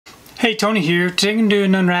Hey, Tony here. Today I'm going to do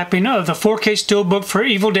an unwrapping of the 4K Steelbook for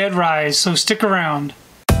Evil Dead Rise, so stick around.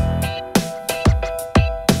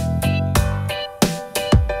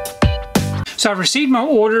 So I've received my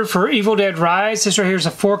order for Evil Dead Rise. This right here is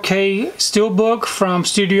a 4K Steelbook from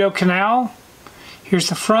Studio Canal. Here's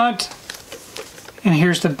the front, and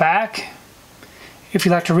here's the back. If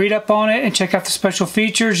you'd like to read up on it and check out the special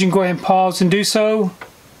features, you can go ahead and pause and do so.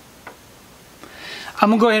 I'm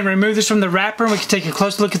going to go ahead and remove this from the wrapper and we can take a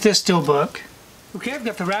close look at this Steelbook. Okay, I've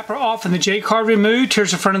got the wrapper off and the J card removed. Here's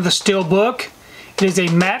the front of the Steelbook. It is a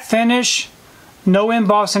matte finish, no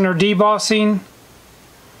embossing or debossing.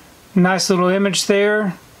 Nice little image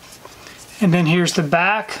there. And then here's the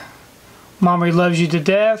back. Mommy loves you to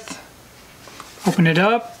death. Open it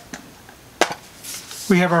up.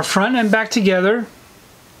 We have our front and back together.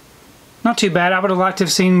 Not too bad. I would have liked to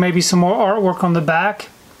have seen maybe some more artwork on the back.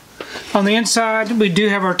 On the inside, we do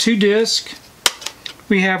have our two discs.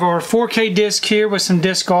 We have our 4K disc here with some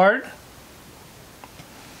disc art.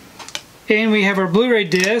 And we have our Blu-ray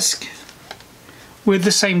disc with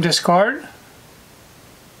the same disc art.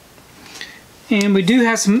 And we do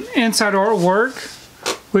have some inside artwork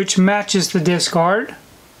which matches the disc art.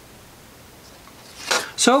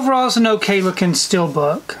 So overall, it's an okay looking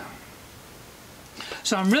Steelbook.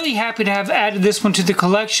 So I'm really happy to have added this one to the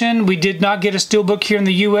collection. We did not get a Steelbook here in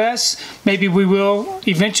the US. Maybe we will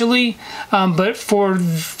eventually, but for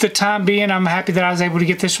the time being, I'm happy that I was able to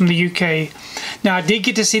get this from the UK. Now, I did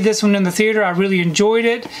get to see this one in the theater. I really enjoyed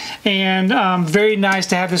it, and very nice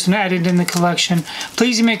to have this one added in the collection.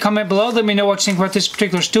 Please leave me a comment below. Let me know what you think about this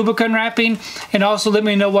particular Steelbook unwrapping, and also let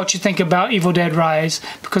me know what you think about Evil Dead Rise,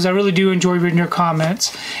 because I really do enjoy reading your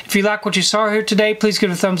comments. If you like what you saw here today, please give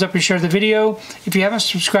it a thumbs up and share the video. If you haven't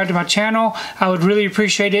subscribed to my channel, I would really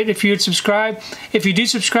appreciate it if you would subscribe. If you do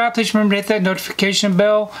subscribe, please remember to hit that notification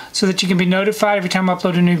bell so that you can be notified every time I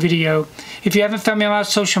upload a new video. If you haven't found me on my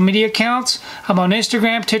social media accounts, I'm on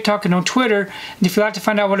Instagram, TikTok, and on Twitter. And if you'd like to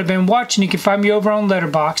find out what I've been watching, you can find me over on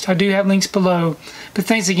Letterboxd. I do have links below. But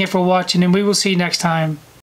thanks again for watching, and we will see you next time.